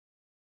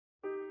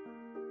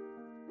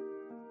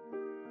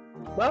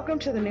Welcome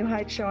to the New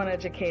Heights Show on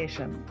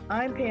Education.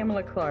 I'm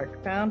Pamela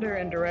Clark, founder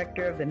and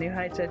director of the New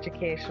Heights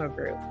Educational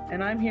Group,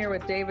 and I'm here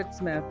with David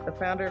Smith, the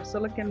founder of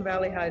Silicon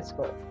Valley High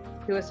School,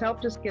 who has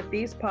helped us get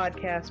these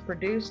podcasts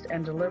produced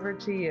and delivered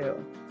to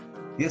you.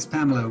 Yes,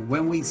 Pamela,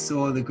 when we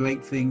saw the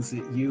great things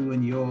that you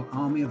and your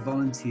army of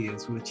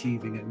volunteers were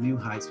achieving at New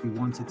Heights, we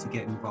wanted to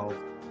get involved.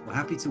 We're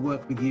happy to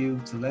work with you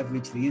to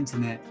leverage the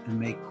internet and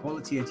make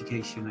quality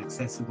education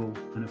accessible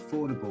and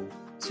affordable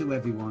to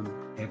everyone,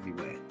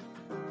 everywhere.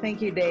 Thank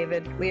you,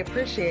 David. We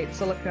appreciate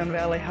Silicon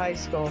Valley High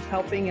School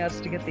helping us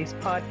to get these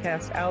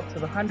podcasts out to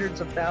the hundreds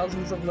of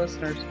thousands of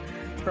listeners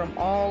from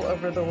all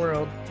over the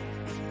world.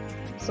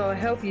 So I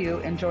hope you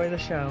enjoy the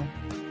show.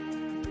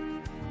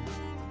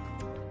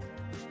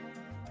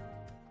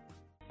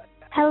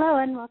 Hello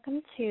and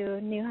welcome to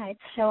New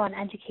Heights Show on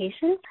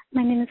Education.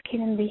 My name is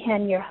Kaden,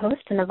 Behan, your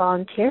host and a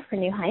volunteer for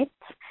New Heights.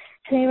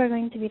 Today we're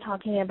going to be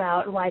talking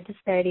about wide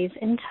disparities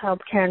in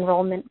child care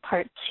enrollment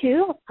Part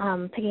 2,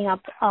 picking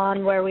up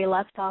on where we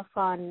left off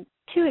on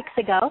 2 weeks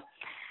ago.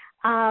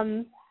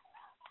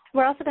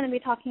 We're also going to be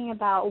talking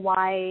about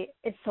why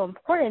it's so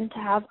important to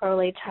have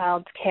early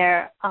child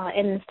care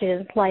in the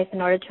student's life in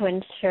order to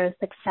ensure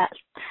success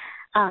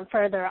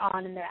further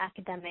on in their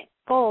academic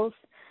goals.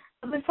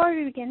 But before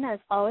we begin, as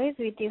always,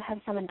 we do have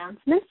some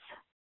announcements.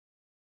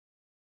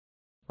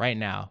 Right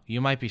now,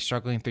 you might be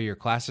struggling through your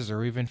classes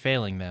or even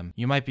failing them.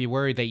 You might be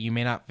worried that you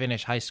may not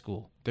finish high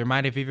school. There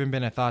might have even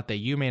been a thought that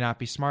you may not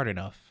be smart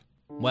enough.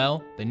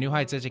 Well, the New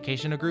Heights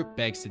Educational Group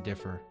begs to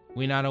differ.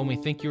 We not only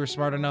think you are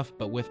smart enough,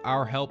 but with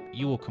our help,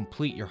 you will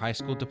complete your high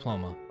school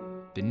diploma.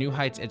 The New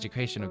Heights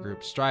Educational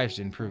Group strives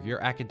to improve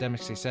your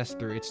academic success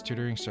through its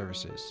tutoring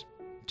services.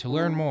 To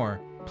learn more,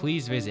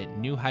 please visit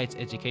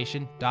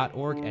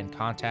newheightseducation.org and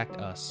contact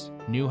us.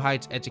 New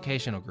Heights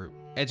Educational Group.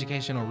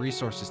 Educational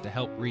resources to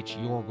help reach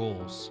your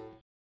goals.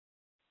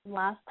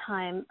 Last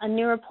time, a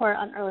new report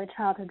on early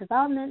childhood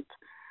development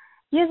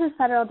uses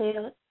federal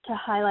data to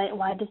highlight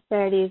wide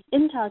disparities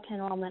in child care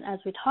enrollment, as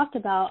we talked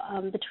about,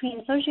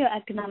 between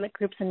socioeconomic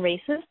groups and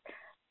races,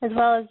 as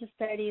well as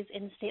disparities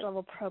in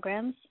state-level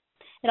programs.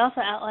 It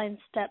also outlines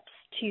steps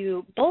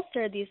to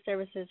bolster these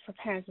services for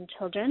parents and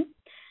children.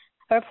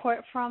 A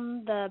report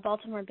from the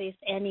Baltimore-based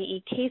Annie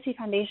E. Casey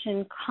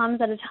Foundation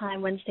comes at a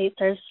time when states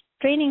are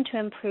straining to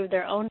improve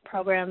their own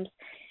programs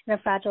in a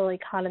fragile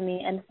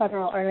economy, and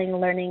federal early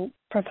learning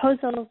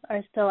proposals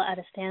are still at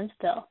a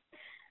standstill.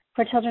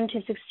 For children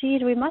to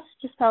succeed, we must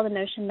dispel the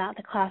notion that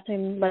the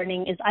classroom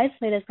learning is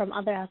isolated from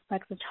other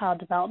aspects of child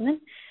development,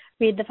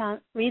 reads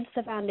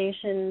the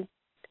Foundation's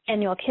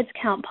annual Kids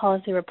Count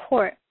policy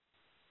report.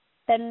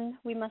 Then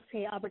we must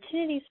create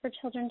opportunities for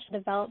children to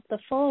develop the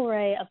full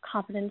array of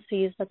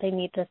competencies that they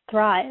need to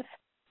thrive.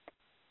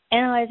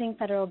 Analyzing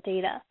federal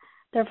data.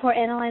 The report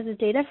analyzes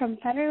data from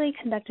federally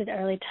conducted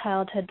early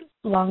childhood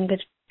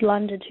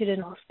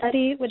longitudinal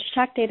study, which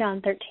tracked data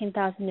on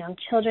 13,000 young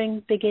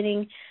children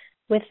beginning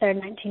with their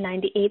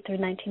 1998 through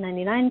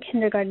 1999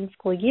 kindergarten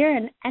school year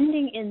and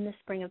ending in the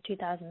spring of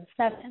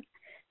 2007.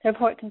 The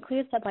report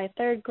concludes that by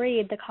third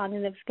grade, the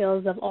cognitive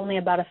skills of only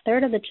about a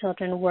third of the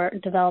children were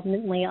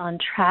developmentally on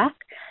track,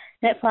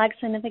 and it flags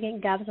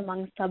significant gaps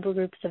among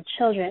subgroups of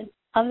children.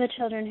 Of the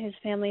children whose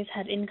families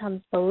had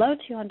incomes below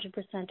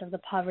 200% of the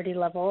poverty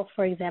level,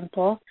 for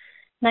example,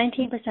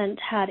 19%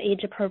 had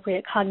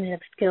age-appropriate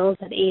cognitive skills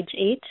at age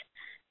 8,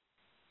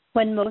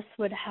 when most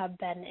would have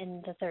been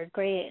in the third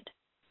grade.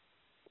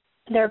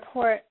 The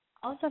report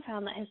also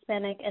found that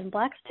Hispanic and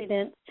Black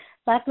students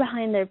lagged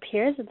behind their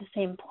peers at the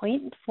same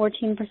point.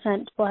 14%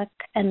 Black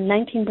and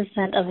 19%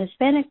 of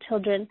Hispanic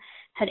children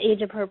had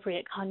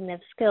age-appropriate cognitive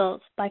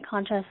skills. By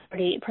contrast,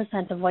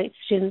 48% of white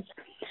students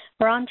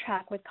were on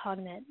track with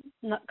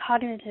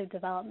cognitive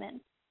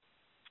development.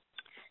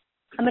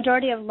 A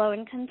majority of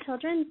low-income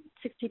children,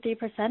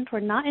 63%, were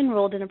not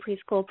enrolled in a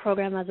preschool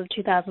program as of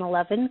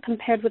 2011,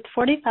 compared with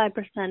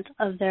 45%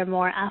 of their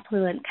more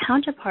affluent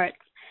counterparts.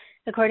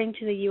 According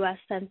to the U.S.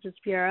 Census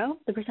Bureau,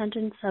 the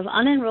percentage of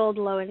unenrolled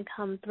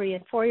low-income 3-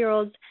 and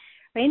 4-year-olds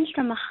ranged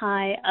from a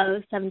high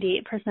of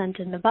 78%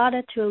 in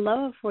Nevada to a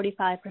low of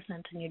 45%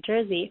 in New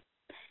Jersey.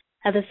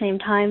 At the same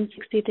time,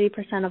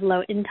 63% of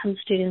low-income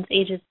students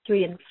ages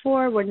 3 and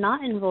 4 were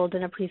not enrolled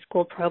in a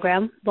preschool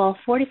program, while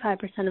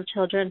 45% of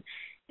children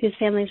whose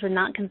families were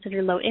not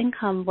considered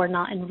low-income were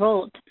not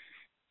enrolled.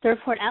 The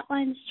report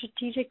outlines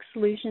strategic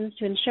solutions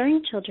to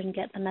ensuring children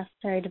get the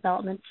necessary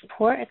development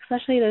support,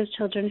 especially those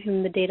children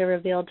whom the data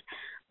revealed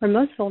were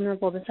most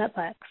vulnerable to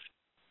setbacks.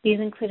 These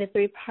included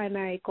 3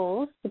 primary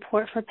goals: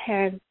 support for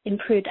parents,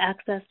 improved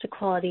access to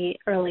quality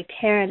early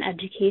care and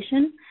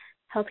education,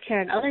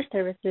 healthcare and other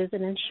services,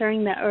 and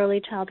ensuring that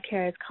early child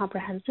care is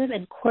comprehensive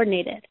and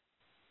coordinated.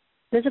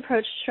 This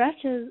approach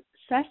stresses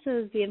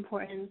the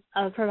importance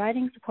of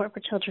providing support for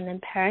children and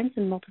parents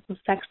in multiple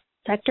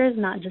sectors,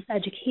 not just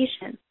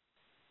education.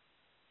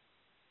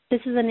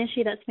 This is an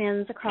issue that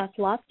spans across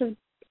lots of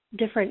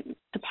different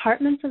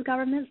departments of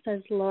government,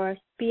 says Laura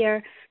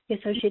Spear, the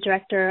Associate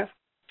Director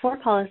for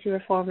Policy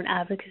Reform and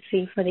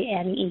Advocacy for the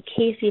Annie E.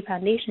 Casey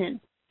Foundation.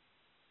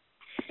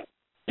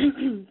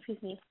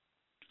 Excuse me.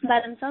 By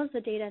themselves,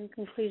 the data and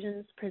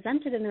conclusions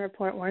presented in the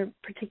report weren't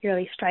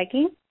particularly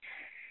striking.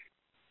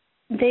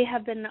 They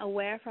have been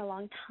aware for a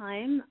long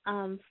time,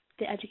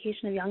 the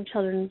Education of Young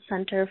Children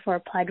Center for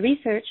Applied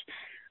Research,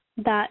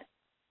 that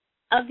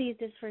of these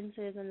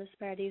differences and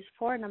disparities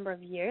for a number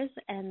of years,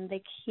 and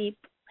they keep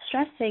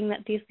stressing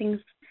that these things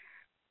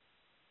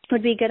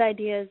would be good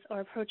ideas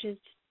or approaches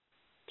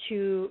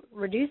to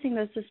reducing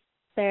those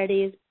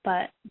disparities,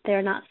 but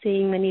they're not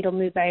seeing the needle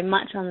move very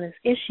much on this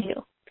issue.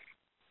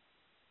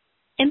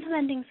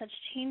 Implementing such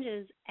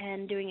changes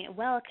and doing it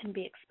well can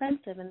be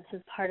expensive, and this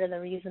is part of the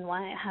reason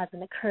why it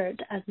hasn't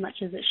occurred as much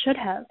as it should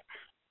have.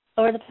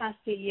 Over the past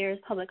few years,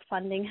 public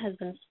funding has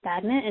been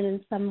stagnant and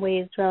in some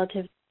ways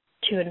relative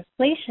to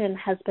inflation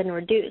has been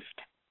reduced.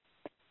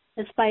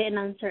 Despite an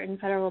uncertain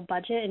federal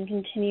budget and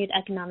continued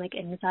economic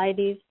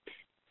anxieties,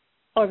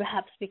 or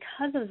perhaps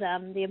because of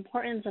them, the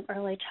importance of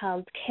early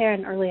child care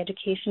and early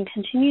education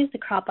continues to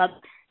crop up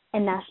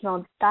in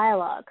national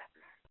dialogue.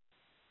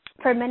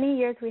 For many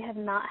years, we have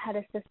not had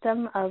a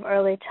system of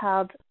early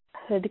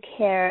childhood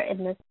care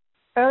and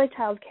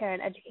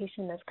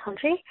education in this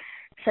country,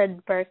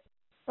 said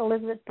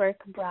Elizabeth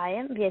Burke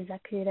Bryant, the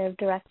executive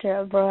director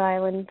of Rhode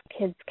Island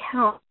Kids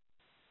Count,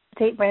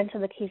 state branch of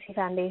the Casey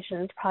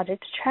Foundation's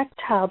project to track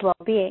child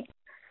well-being.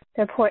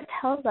 The report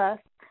tells us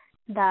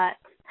that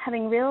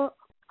having real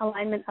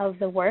alignment of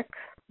the work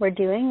we're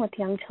doing with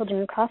young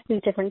children across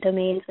these different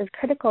domains is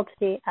critical to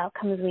the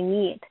outcomes we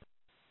need.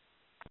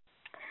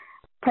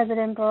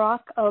 President Barack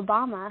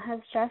Obama has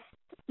stressed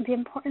the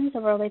importance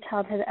of early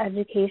childhood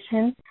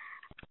education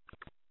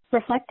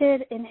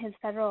reflected in his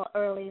federal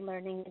early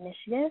learning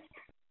initiative.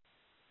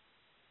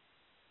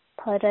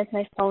 Apologize,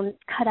 my phone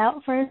cut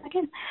out for a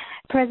second.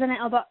 President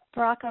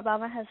Barack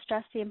Obama has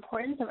stressed the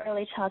importance of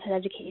early childhood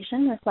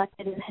education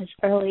reflected in his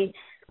early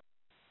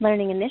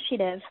learning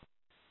initiative.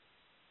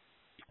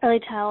 Early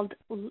Child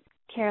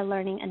Care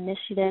Learning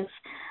Initiative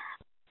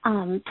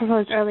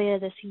proposed earlier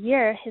this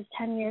year, his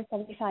 10-year,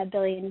 $75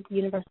 billion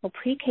universal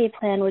pre-K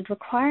plan would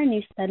require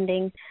new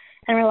spending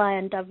and rely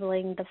on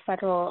doubling the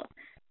federal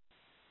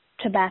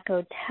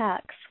tobacco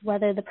tax.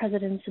 Whether the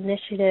president's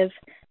initiative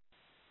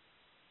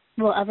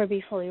will ever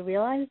be fully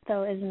realized,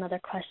 though, is another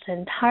question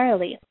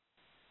entirely.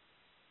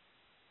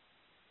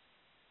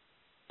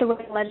 The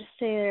way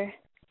the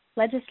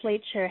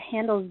legislature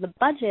handles the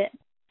budget,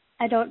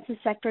 I don't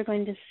suspect we're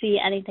going to see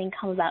anything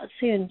come about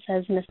soon,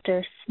 says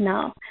Mr.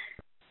 Snow.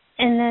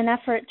 In an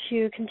effort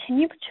to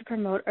continue to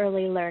promote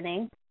early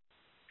learning,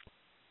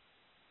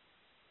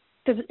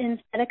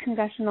 instead of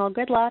congressional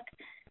gridlock,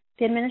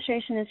 the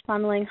administration is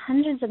funneling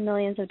hundreds of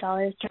millions of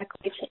dollars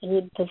directly to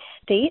aid the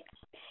states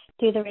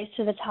through the Race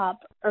to the Top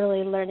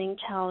Early Learning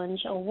Challenge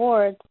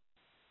Award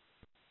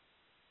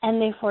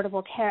and the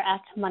Affordable Care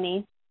Act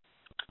money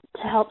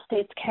to help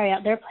states carry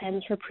out their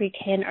plans for pre-K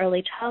and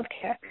early child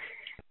care.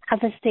 At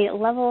the state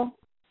level,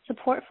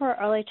 support for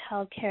early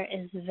child care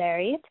is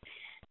varied,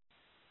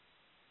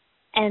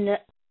 and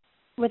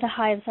with a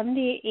high of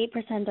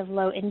 78% of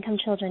low-income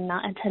children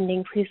not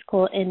attending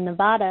preschool in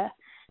Nevada,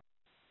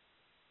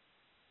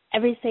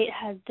 every state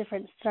has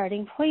different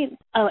starting points.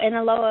 And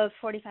a low of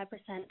 45%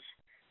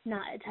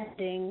 not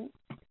attending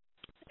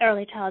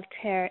early child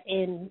care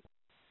in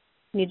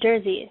New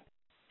Jersey.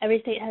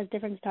 Every state has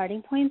different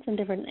starting points and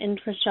different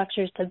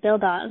infrastructures to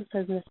build on,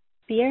 says Ms.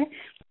 Spear.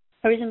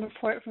 A recent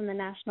report from the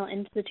National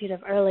Institute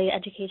of Early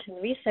Education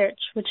Research,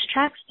 which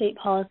tracks state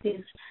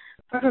policies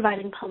for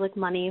providing public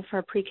money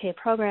for pre-K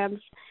programs,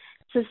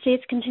 so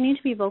states continue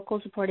to be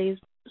vocal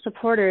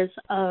supporters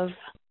of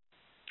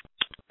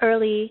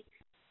early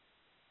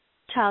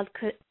child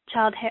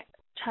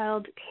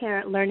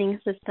care learning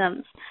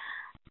systems,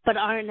 but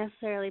aren't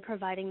necessarily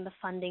providing the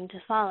funding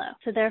to follow.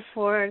 So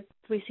therefore,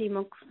 we see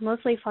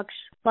mostly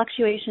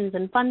fluctuations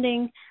in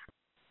funding,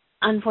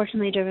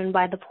 unfortunately driven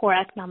by the poor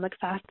economic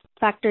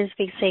factors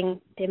facing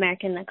the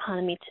American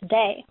economy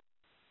today.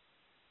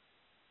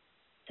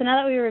 So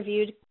now that we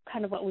reviewed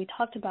kind of what we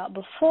talked about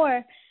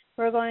before,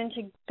 we're going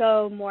to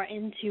go more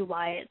into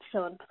why it's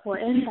so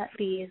important that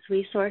these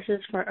resources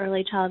for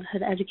early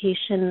childhood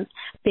education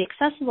be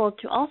accessible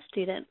to all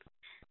students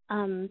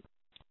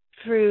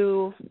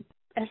through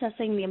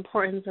assessing the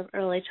importance of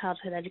early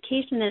childhood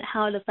education and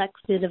how it affects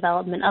the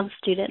development of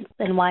students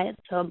and why it's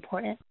so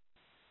important.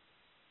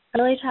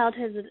 Early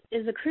childhood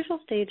is a crucial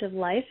stage of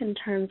life in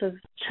terms of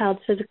child's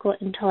physical,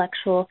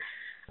 intellectual,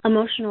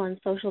 emotional, and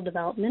social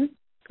development.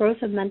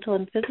 Growth of mental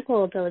and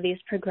physical abilities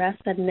progress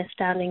at an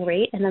astounding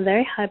rate, and a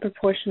very high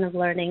proportion of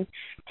learning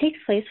takes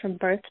place from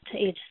birth to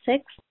age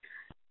 6.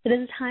 It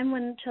is a time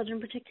when children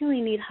particularly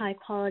need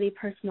high-quality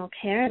personal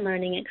care and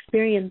learning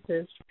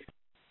experiences.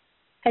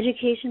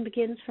 Education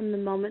begins from the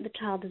moment the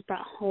child is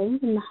brought home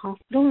from the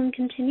hospital and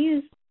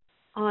continues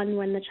on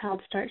when the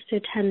child starts to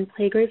attend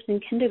playgroups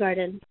and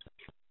kindergarten.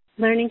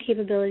 Learning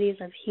capabilities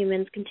of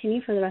humans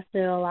continue for the rest of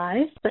their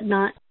lives, but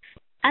not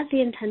at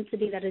the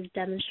intensity that is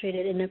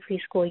demonstrated in their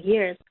preschool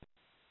years.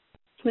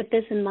 With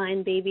this in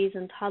mind, babies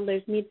and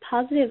toddlers need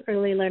positive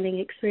early learning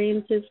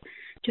experiences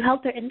to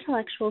help their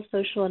intellectual,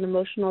 social, and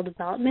emotional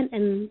development,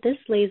 and this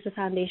lays the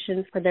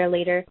foundation for their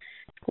later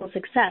school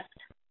success.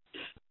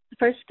 The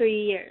first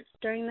 3 years.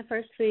 During the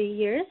first 3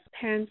 years,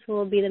 parents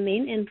will be the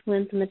main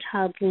influence in the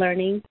child's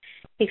learning,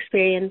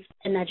 experience,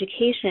 and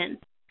education.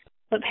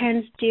 What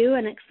parents do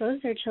and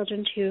expose their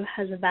children to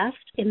has a vast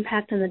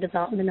impact on the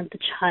development of the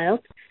child.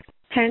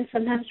 Parents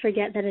sometimes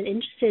forget that an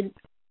interested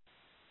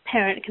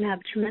parent can have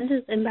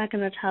tremendous impact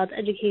on a child's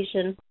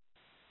education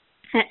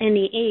at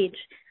any age.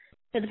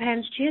 If the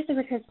parents choose to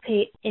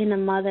participate in a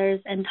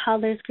mothers and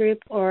toddlers group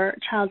or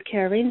child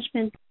care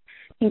arrangements,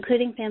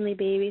 including family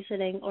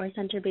babysitting or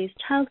center-based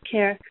child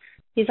care,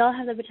 these all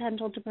have the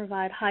potential to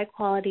provide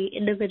high-quality,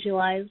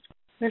 individualized,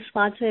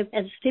 responsive,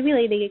 and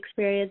stimulating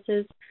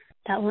experiences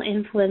that will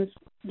influence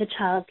the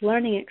child's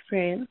learning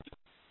experience.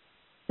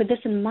 With this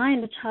in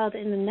mind, a child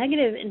in a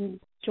negative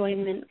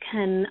enjoyment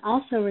can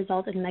also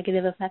result in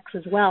negative effects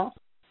as well.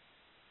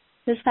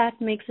 This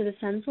fact makes it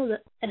essential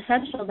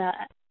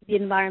that the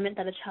environment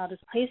that a child is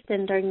placed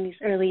in during these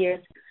early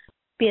years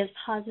be as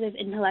positive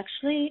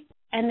intellectually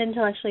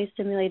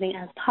stimulating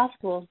as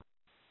possible.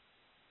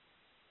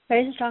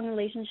 Very strong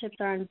relationships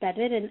are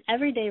embedded in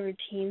everyday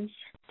routines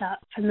that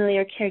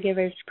familiar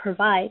caregivers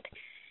provide.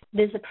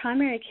 It is the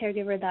primary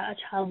caregiver that a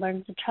child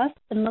learns to trust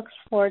and looks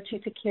forward to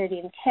security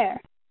and care.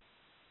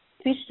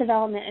 Speech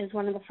development is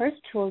one of the first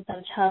tools that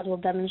a child will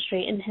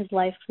demonstrate in his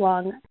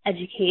lifelong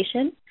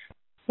education.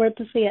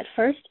 Wordlessly at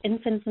first,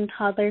 infants and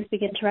toddlers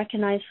begin to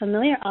recognize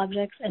familiar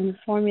objects and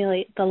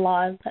formulate the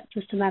laws that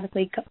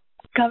systematically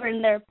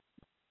govern their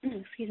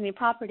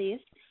properties.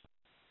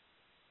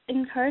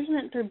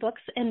 Encouragement through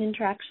books and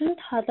interaction,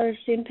 toddlers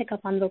soon pick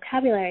up on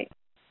vocabulary.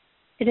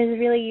 It is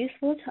really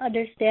useful to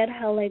understand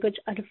how language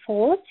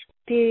unfolds.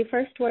 The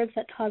first words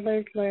that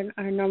toddlers learn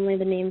are normally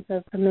the names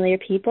of familiar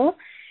people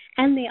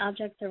and the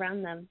objects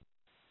around them.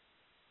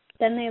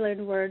 Then they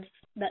learn words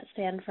that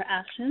stand for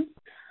action.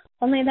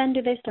 Only then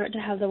do they start to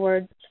have the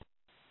words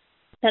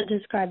that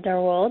describe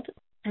their world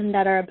and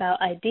that are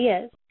about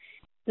ideas.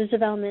 This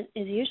development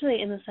is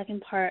usually in the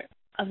second part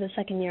of the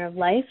second year of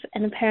life,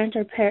 and a parent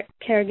or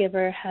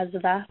caregiver has a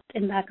vast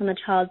impact on the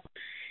child's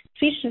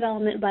speech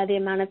development by the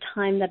amount of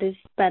time that is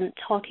spent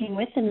talking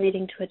with and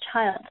reading to a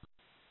child.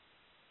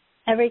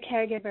 Every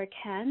caregiver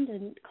can,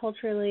 in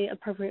culturally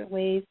appropriate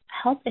ways,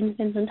 help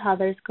infants and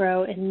toddlers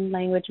grow in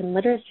language and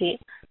literacy.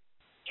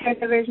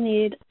 Caregivers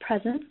need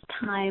presence,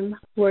 time,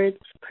 words,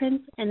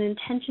 prints, and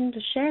intention to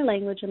share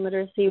language and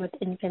literacy with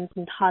infants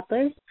and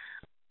toddlers.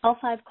 All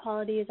 5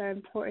 qualities are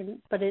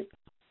important, but it's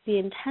the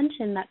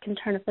intention that can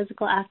turn a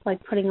physical act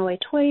like putting away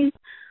toys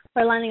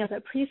or lining up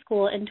at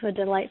preschool into a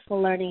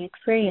delightful learning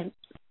experience.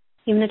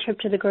 Even a trip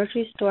to the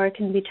grocery store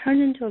can be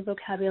turned into a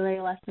vocabulary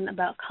lesson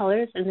about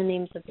colors and the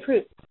names of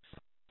fruits.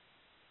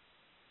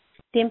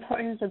 The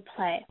importance of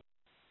play.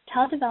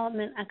 Child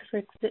development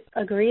experts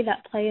agree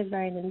that play is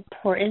very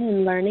important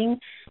in learning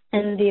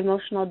and the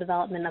emotional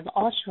development of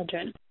all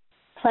children.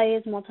 Play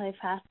is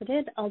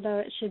multifaceted. Although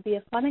it should be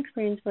a fun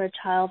experience for a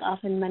child,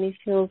 often many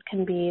skills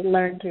can be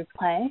learned through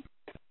play.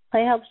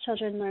 Play helps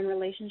children learn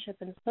relationship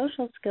and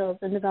social skills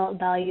and develop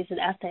values and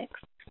ethics.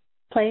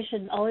 Play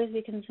should always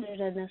be considered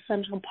an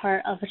essential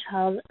part of a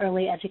child's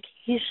early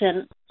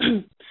education.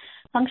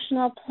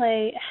 Functional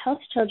play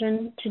helps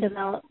children to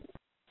develop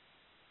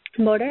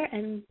motor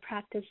and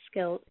practice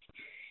skills.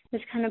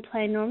 This kind of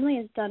play normally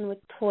is done with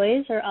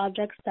toys or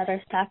objects that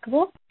are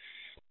stackable,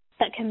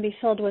 that can be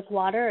filled with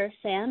water or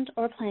sand,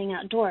 or playing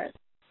outdoors.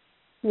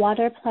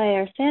 Water play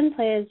or sand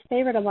play is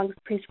favored amongst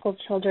preschool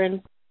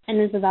children and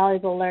is a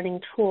valuable learning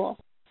tool.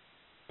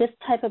 This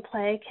type of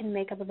play can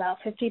make up about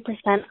 50%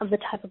 of the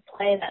type of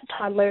play that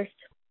toddlers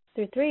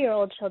through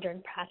 3-year-old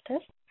children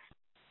practice.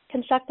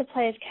 Constructive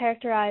play is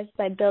characterized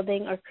by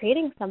building or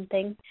creating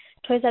something.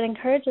 Toys that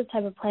encourage this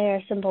type of play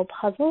are simple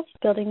puzzles,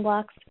 building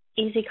blocks,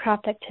 easy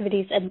craft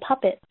activities, and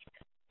puppets.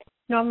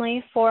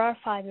 Normally, 4 or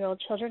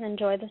 5-year-old children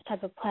enjoy this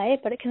type of play,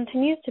 but it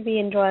continues to be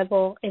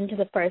enjoyable into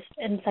the 1st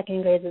and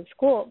 2nd grades of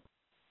school.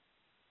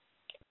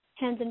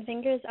 Hands and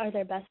fingers are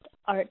their best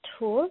art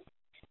tools.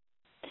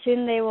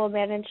 Soon they will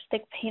manage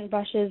thick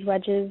paintbrushes,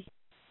 wedges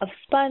of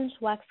sponge,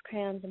 wax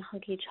crayons, and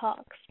hunky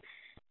chalks.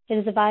 It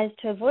is advised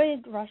to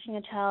avoid rushing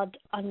a child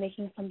on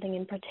making something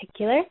in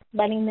particular.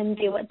 Letting them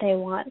do what they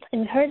want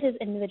encourages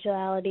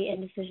individuality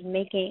and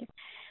decision-making.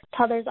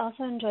 Toddlers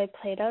also enjoy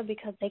Play-Doh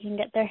because they can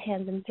get their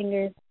hands and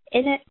fingers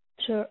in it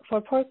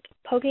for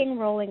poking,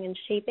 rolling, and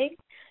shaping.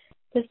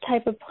 This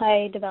type of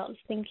play develops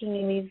thinking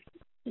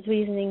and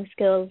reasoning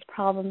skills,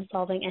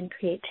 problem-solving, and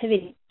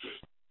creativity.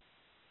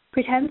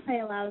 Pretend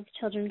play allows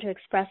children to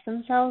express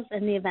themselves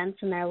and the events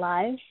in their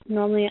lives.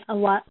 Normally,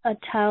 a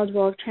child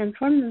will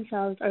transform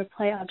themselves or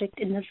play object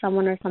into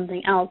someone or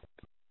something else.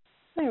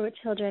 With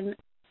children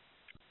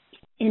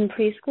in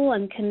preschool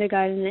and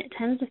kindergarten, it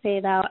tends to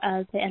fade out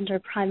as they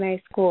enter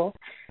primary school.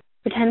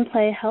 Pretend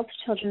play helps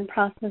children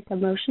process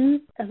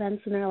emotions,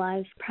 events in their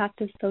lives,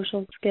 practice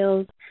social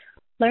skills,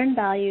 learn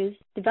values,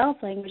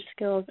 develop language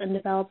skills, and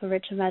develop a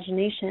rich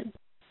imagination.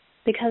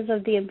 Because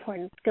of the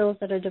important skills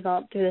that are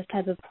developed through this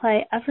type of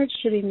play, efforts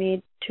should be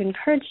made to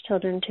encourage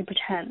children to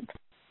pretend.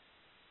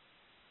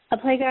 A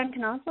playground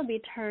can also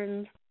be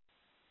turned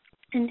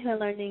into a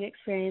learning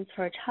experience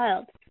for a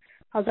child.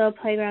 Although a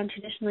playground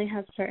traditionally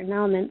has certain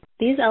elements,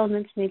 these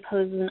elements may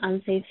pose an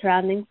unsafe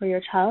surrounding for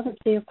your child if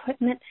the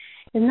equipment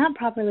is not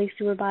properly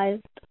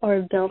supervised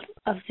or built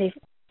of safe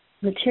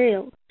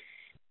materials.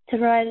 To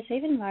provide a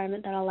safe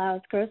environment that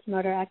allows gross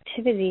motor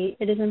activity,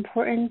 it is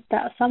important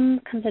that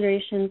some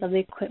considerations of the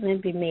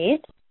equipment be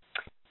made.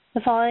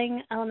 The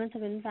following elements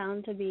have been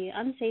found to be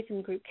unsafe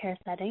in group care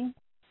settings: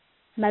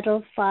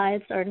 metal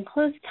slides or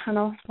enclosed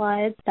tunnel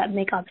slides that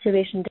make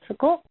observation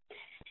difficult,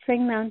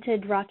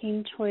 spring-mounted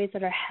rocking toys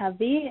that are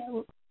heavy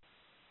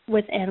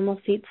with animal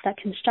seats that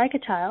can strike a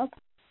child,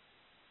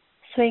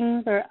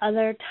 swings or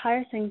other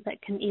tire swings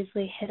that can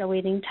easily hit a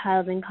waiting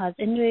child and cause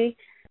injury,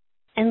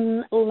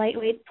 and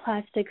lightweight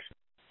plastic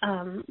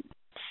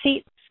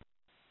seat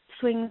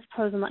swings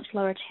pose a much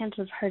lower chance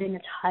of hurting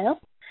a child.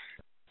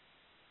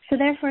 So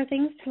therefore,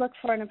 things to look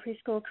for in a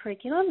preschool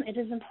curriculum, it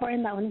is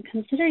important that when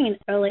considering an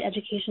early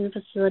education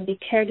facility,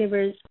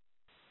 caregivers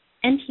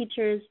and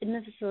teachers in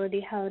the facility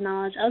have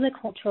knowledge of the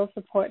cultural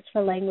supports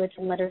for language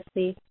and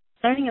literacy,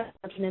 learning of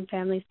children and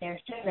families they are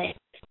serving.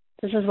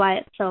 This is why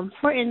it's so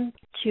important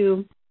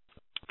to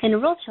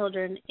enroll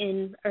children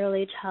in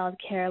early child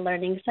care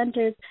learning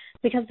centers,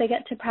 because they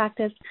get to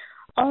practice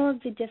all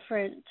of the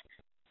different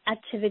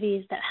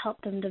activities that help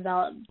them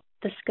develop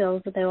the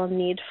skills that they will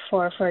need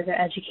for further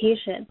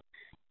education.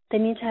 They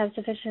need to have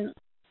sufficient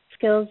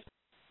skills.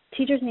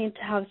 Teachers need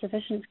to have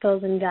sufficient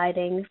skills in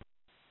guiding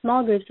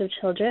small groups of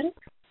children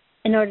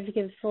in order to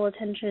give full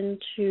attention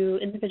to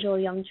individual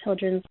young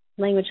children's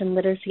language and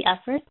literacy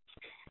efforts.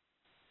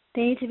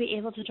 They need to be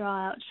able to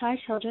draw out shy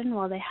children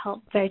while they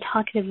help very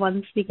talkative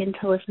ones begin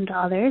to listen to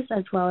others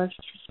as well as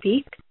to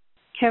speak.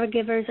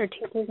 Caregivers or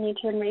teachers need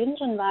to arrange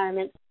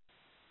environments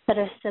that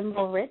are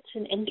symbol-rich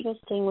and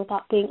interesting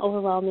without being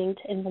overwhelming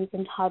to infants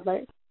and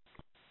toddlers.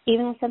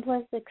 Even the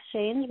simplest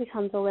exchange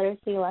becomes a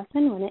literacy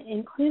lesson when it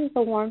includes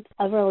the warmth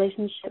of a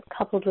relationship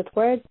coupled with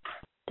words,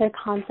 their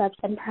concepts,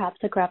 and perhaps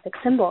a graphic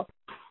symbol.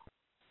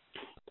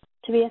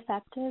 To be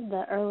effective,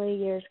 the early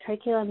years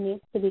curriculum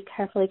needs to be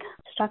carefully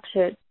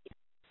structured.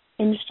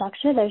 In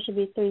structure, there should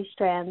be 3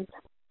 strands: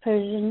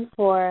 provision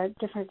for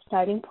different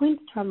starting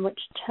points from which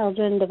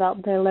children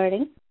develop their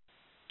learning,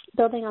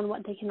 building on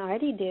what they can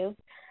already do,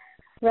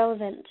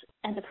 relevant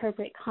and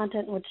appropriate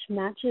content which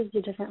matches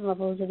the different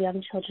levels of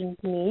young children's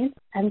needs,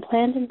 and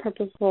planned and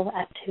purposeful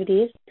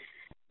activities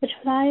which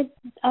provide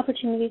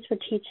opportunities for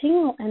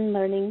teaching and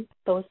learning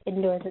both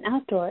indoors and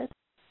outdoors.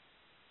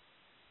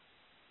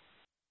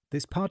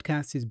 This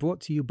podcast is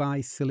brought to you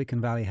by Silicon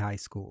Valley High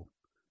School,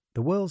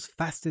 the world's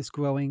fastest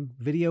growing,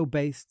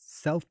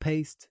 video-based,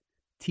 self-paced,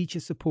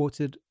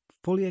 teacher-supported,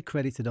 fully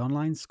accredited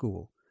online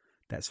school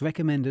that's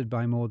recommended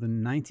by more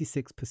than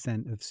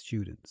 96% of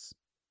students.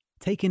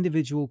 Take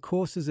individual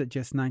courses at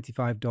just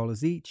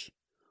 $95 each,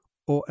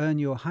 or earn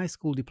your high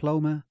school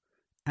diploma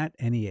at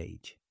any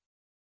age.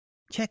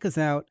 Check us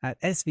out at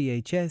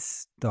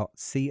svhs.co.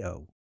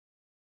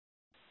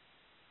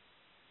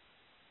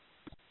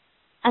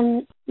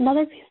 And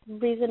another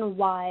reason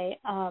why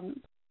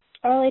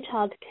early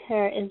child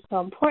care is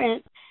so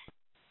important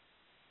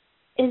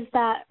is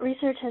that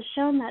research has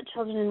shown that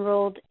children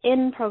enrolled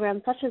in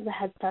programs such as the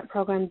Head Start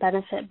program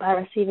benefit by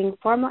receiving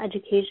formal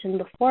education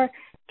before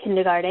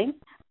kindergarten.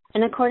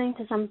 And according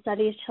to some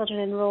studies, children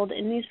enrolled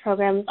in these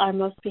programs are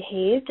most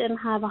behaved and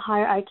have a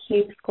higher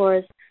IQ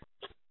scores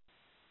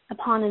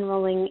upon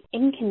enrolling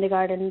in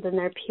kindergarten than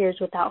their peers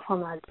without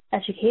formal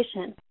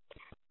education.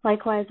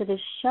 Likewise, it is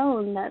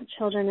shown that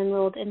children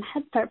enrolled in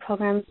Head Start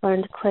programs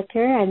learned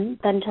quicker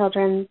than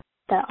children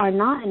that are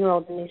not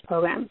enrolled in these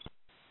programs.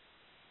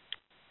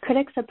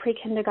 Critics of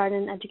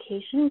pre-kindergarten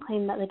education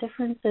claim that the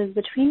differences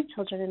between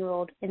children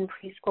enrolled in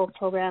preschool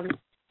programs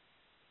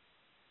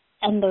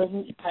and those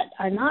that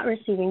are not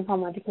receiving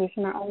formal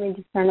education are only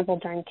discernible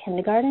during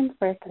kindergarten,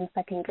 first and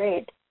second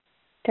grade.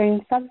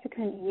 During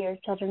subsequent years,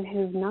 children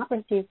who have not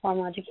received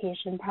formal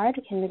education prior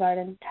to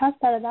kindergarten test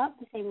at about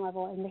the same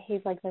level and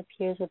behave like their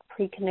peers with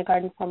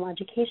pre-kindergarten formal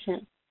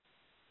education.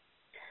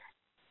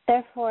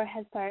 Therefore,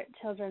 Head Start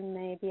children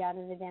may be at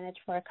an advantage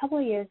for a couple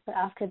of years, but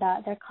after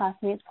that, their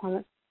classmates form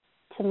at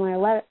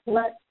similar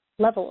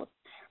levels.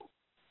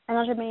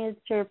 Another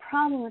major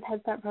problem with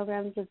Head Start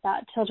programs is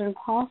that children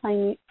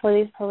qualifying for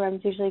these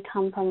programs usually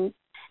come from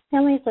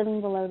families living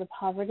below the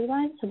poverty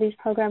line, so these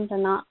programs are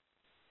not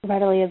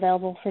readily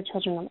available for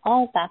children of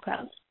all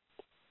backgrounds.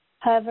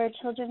 However,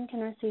 children can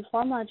receive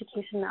formal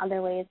education in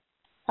other ways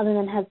other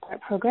than Head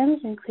Start programs,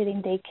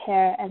 including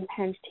daycare and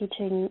parents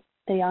teaching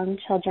the young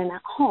children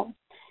at home.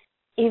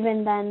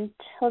 Even then,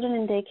 children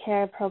in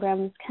daycare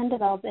programs can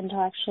develop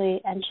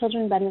intellectually, and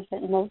children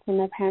benefit most when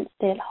their parents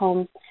stay at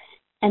home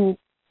and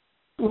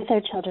with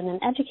their children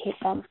and educate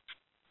them.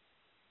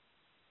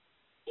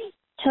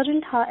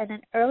 Children taught at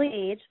an early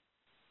age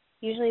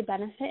usually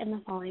benefit in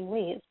the following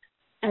ways.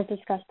 As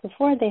discussed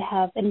before, they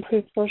have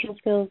improved social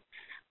skills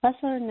Thus,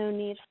 there is no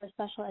need for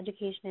special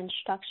education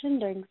instruction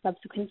during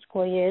subsequent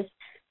school years.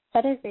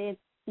 Better grades,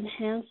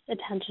 enhanced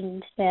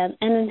attention span,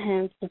 and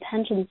enhanced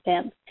attention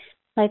spans.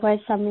 Likewise,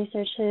 some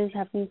researchers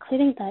have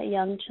concluded that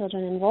young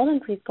children enrolled in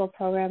preschool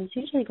programs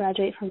usually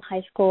graduate from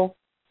high school,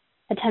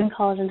 attend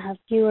college, and have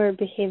fewer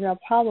behavioral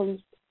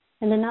problems,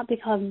 and do not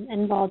become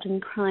involved in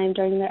crime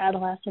during their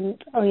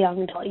adolescent or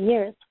young adult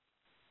years.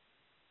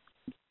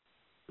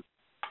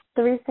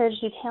 The research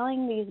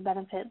detailing these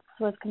benefits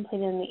was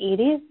completed in the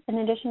 80s. In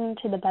addition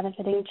to the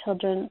benefiting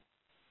children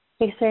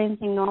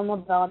experiencing normal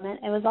development,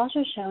 it was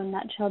also shown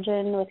that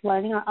children with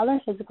learning or other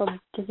physical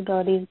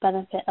disabilities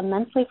benefit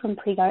immensely from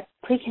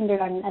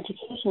pre-kindergarten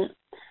education.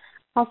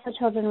 Also,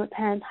 children with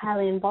parents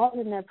highly involved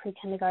in their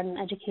pre-kindergarten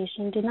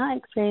education do not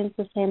experience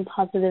the same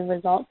positive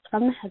results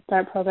from the Head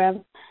Start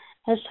program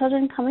as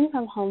children coming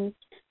from homes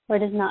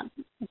where it is not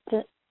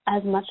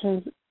as much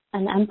as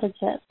an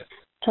emphasis.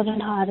 Children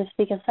taught how to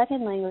speak a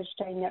second language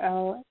during their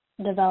early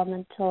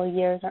developmental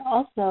years are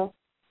also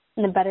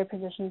in a better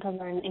position to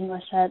learn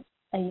English at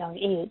a young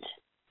age.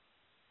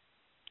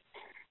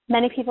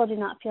 Many people do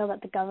not feel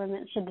that the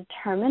government should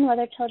determine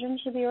whether children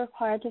should be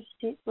required to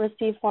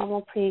receive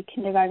formal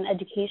pre-kindergarten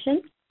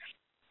education.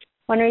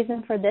 One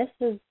reason for this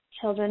is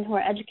children who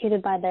are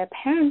educated by their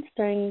parents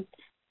during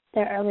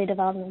their early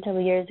developmental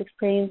years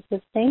experience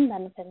the same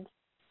benefits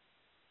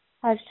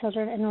as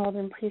children enrolled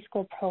in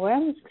preschool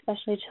programs,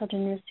 especially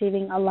children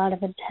receiving a lot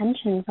of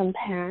attention from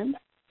parents.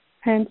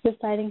 Parents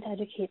deciding to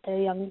educate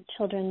their young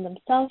children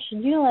themselves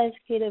should utilize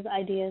creative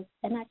ideas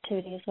and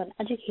activities when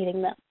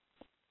educating them.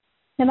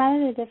 No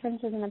matter the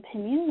differences in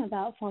opinion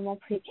about formal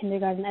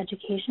pre-kindergarten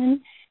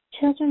education,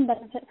 children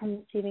benefit from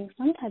receiving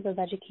some type of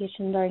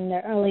education during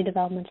their early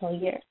developmental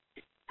years.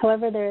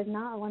 However, there is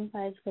not a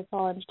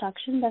one-size-fits-all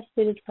instruction best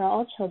suited for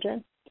all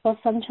children. While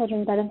some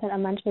children benefit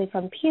immensely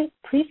from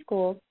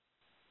preschool,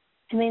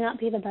 it may not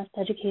be the best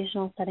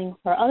educational setting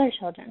for other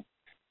children.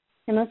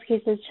 In most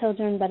cases,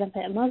 children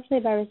benefit mostly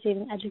by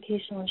receiving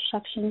educational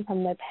instruction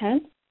from their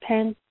parents.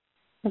 Parents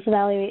must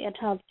evaluate a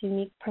child's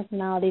unique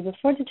personality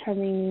before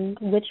determining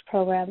which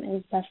program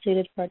is best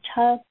suited for a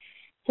child,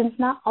 since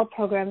not all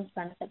programs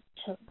benefit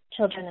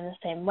children in the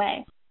same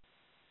way.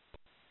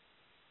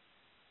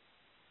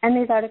 And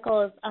these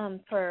articles,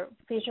 for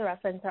future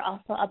reference, are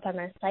also up on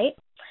our site,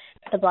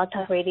 the Blog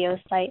Talk Radio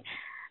site.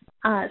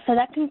 So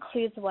that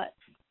concludes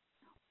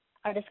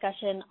our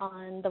discussion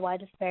on the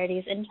wide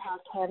disparities in child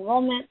care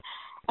enrollment,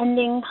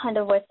 ending kind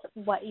of with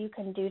what you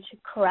can do to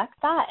correct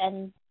that,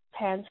 and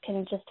parents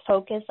can just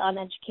focus on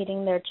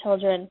educating their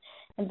children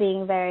and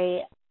being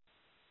very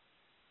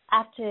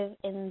active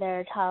in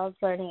their child's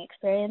learning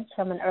experience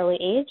from an early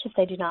age if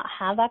they do not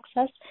have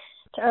access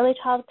to early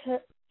child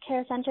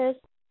care centers.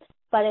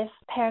 But if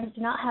parents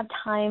do not have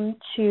time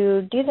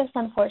to do this,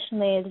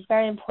 unfortunately, it is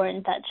very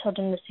important that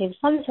children receive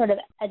some sort of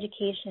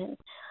education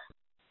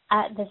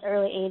at this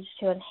early age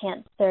to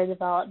enhance their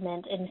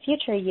development in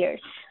future years.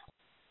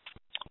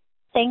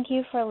 Thank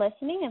you for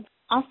listening. And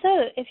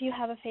also, if you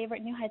have a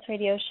favorite New Heights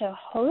Radio show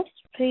host,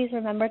 please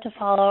remember to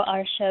follow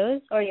our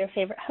shows or your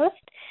favorite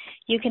host.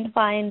 You can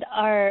find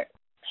our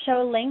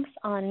show links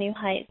on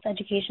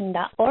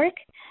newheightseducation.org.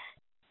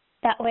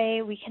 That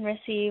way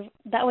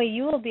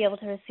you will be able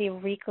to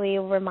receive weekly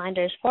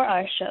reminders for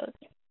our shows.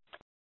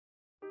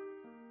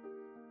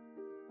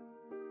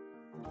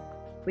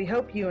 We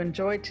hope you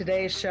enjoyed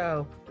today's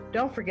show.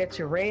 Don't forget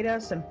to rate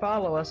us and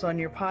follow us on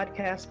your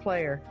podcast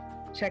player.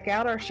 Check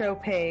out our show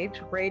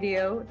page,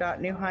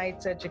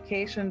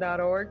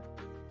 radio.newheightseducation.org,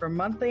 for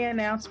monthly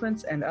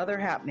announcements and other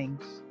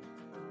happenings.